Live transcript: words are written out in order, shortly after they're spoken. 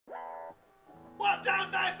Hi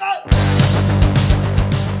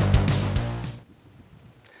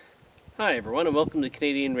everyone, and welcome to the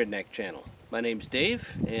Canadian Redneck channel. My name's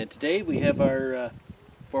Dave, and today we have our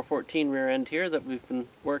 414 rear end here that we've been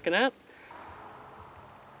working at.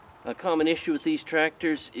 A common issue with these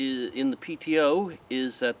tractors in the PTO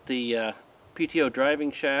is that the PTO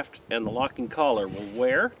driving shaft and the locking collar will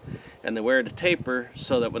wear, and they wear to taper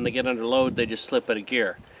so that when they get under load they just slip out of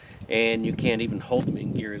gear, and you can't even hold them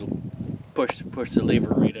in gear. It'll push the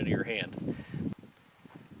lever right out of your hand.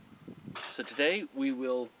 So today we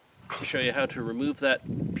will show you how to remove that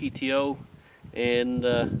PTO and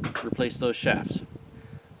replace those shafts.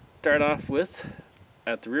 Start off with,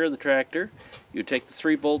 at the rear of the tractor, you take the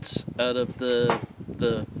 3 bolts out of the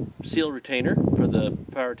seal retainer for the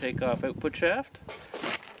power takeoff output shaft,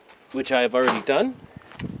 which I have already done.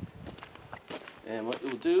 And what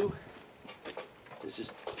you'll do is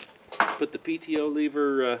just put the PTO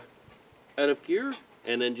lever out of gear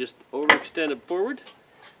and then just overextend it forward,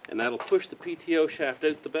 and that'll push the PTO shaft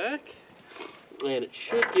out the back, and it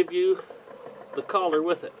should give you the collar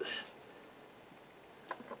with it.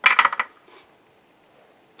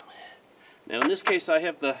 Now in this case I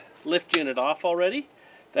have the lift unit off already.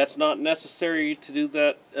 That's not necessary to do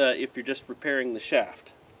that if you're just repairing the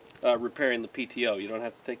shaft, repairing the PTO. You don't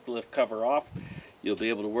have to take the lift cover off. You'll be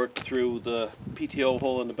able to work through the PTO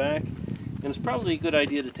hole in the back, and it's probably a good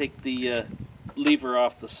idea to take the lever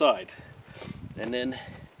off the side. And then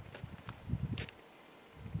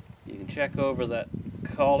you can check over that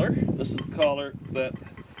collar. This is the collar that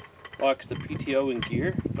locks the PTO in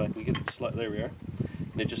gear. If I can get it, there we are.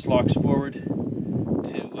 And it just locks forward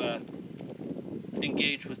to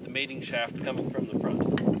engage with the mating shaft coming from the front.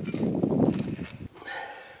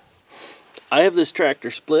 I have this tractor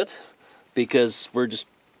split because we're just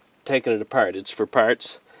taking it apart. It's for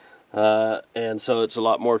parts, and so it's a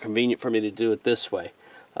lot more convenient for me to do it this way.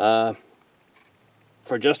 For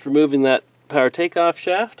just removing that power takeoff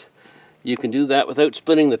shaft, you can do that without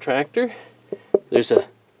splitting the tractor. There's a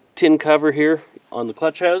tin cover here on the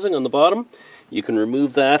clutch housing on the bottom. You can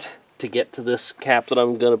remove that to get to this cap that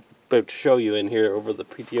I'm about to show you in here over the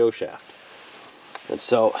PTO shaft. And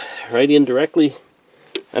so right in directly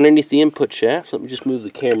underneath the input shaft, let me just move the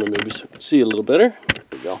camera maybe so you can see a little better. There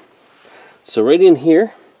we go. So right in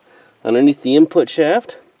here underneath the input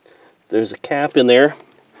shaft, there's a cap in there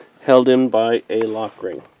held in by a lock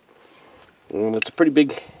ring. And it's a pretty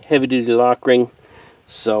big heavy-duty lock ring,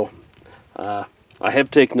 so I have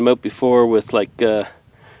taken them out before with like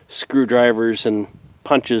screwdrivers and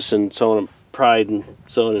punches and so on, and pried and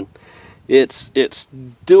so on. And it's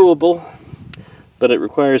doable, but it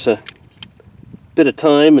requires a bit of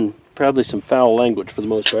time and probably some foul language for the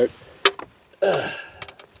most part.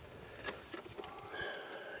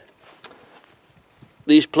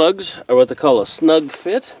 These plugs are what they call a snug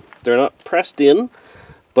fit. They're not pressed in,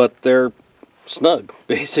 but they're snug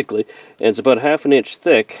basically, and it's about 1/2 inch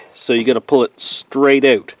thick, so you got to pull it straight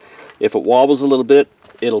out. If it wobbles a little bit,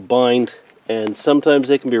 it'll bind, and sometimes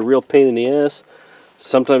they can be a real pain in the ass.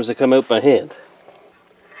 Sometimes they come out by hand.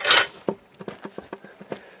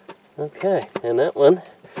 Okay, and that one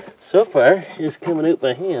so far is coming out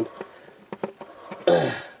by hand.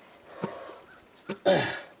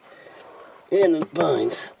 And it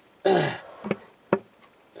binds.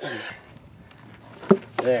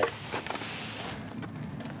 There.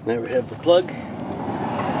 There we have the plug.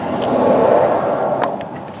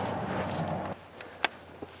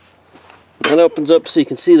 That opens up so you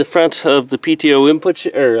can see the front of the PTO input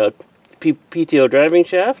PTO driving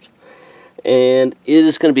shaft, and it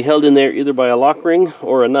is going to be held in there either by a lock ring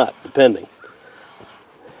or a nut, depending.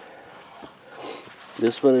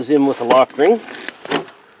 This one is in with a lock ring.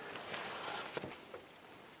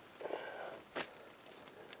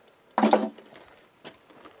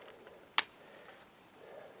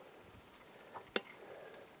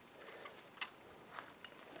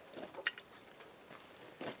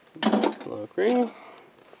 Lock ring.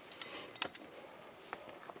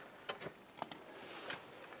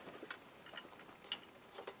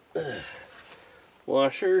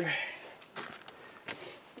 Washer.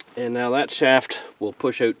 And now that shaft will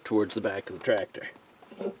push out towards the back of the tractor.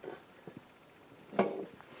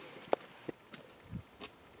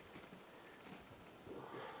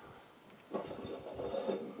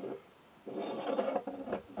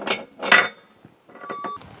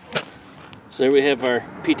 So there we have our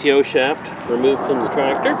PTO shaft removed from the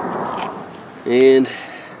tractor. And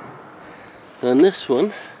on this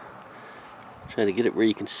one, try to get it where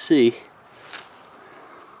you can see.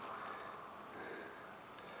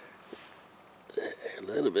 A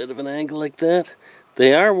little bit of an angle like that.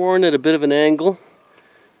 They are worn at a bit of an angle.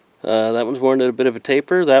 That one's worn at a bit of a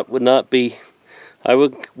taper. That would not be,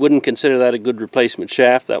 wouldn't consider that a good replacement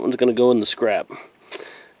shaft. That one's going to go in the scrap,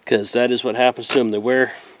 because that is what happens to them. They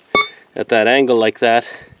wear at that angle like that,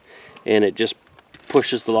 and it just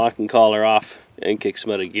pushes the locking collar off and kicks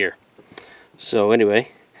them out of gear. So anyway,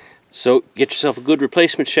 so get yourself a good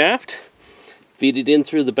replacement shaft, feed it in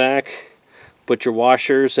through the back, put your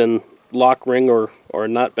washers and lock ring or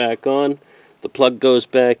nut back on, the plug goes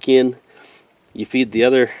back in, you feed the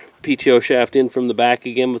other PTO shaft in from the back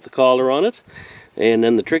again with the collar on it, and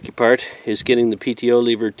then the tricky part is getting the PTO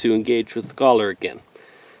lever to engage with the collar again.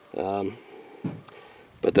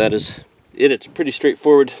 But that is it. It's a pretty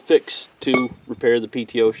straightforward fix to repair the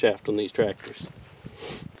PTO shaft on these tractors.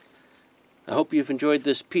 I hope you've enjoyed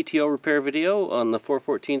this PTO repair video on the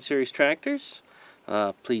 414 series tractors.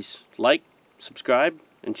 Please like, subscribe,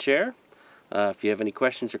 and share. If you have any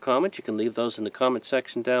questions or comments, you can leave those in the comment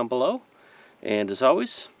section down below. And as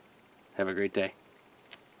always, have a great day.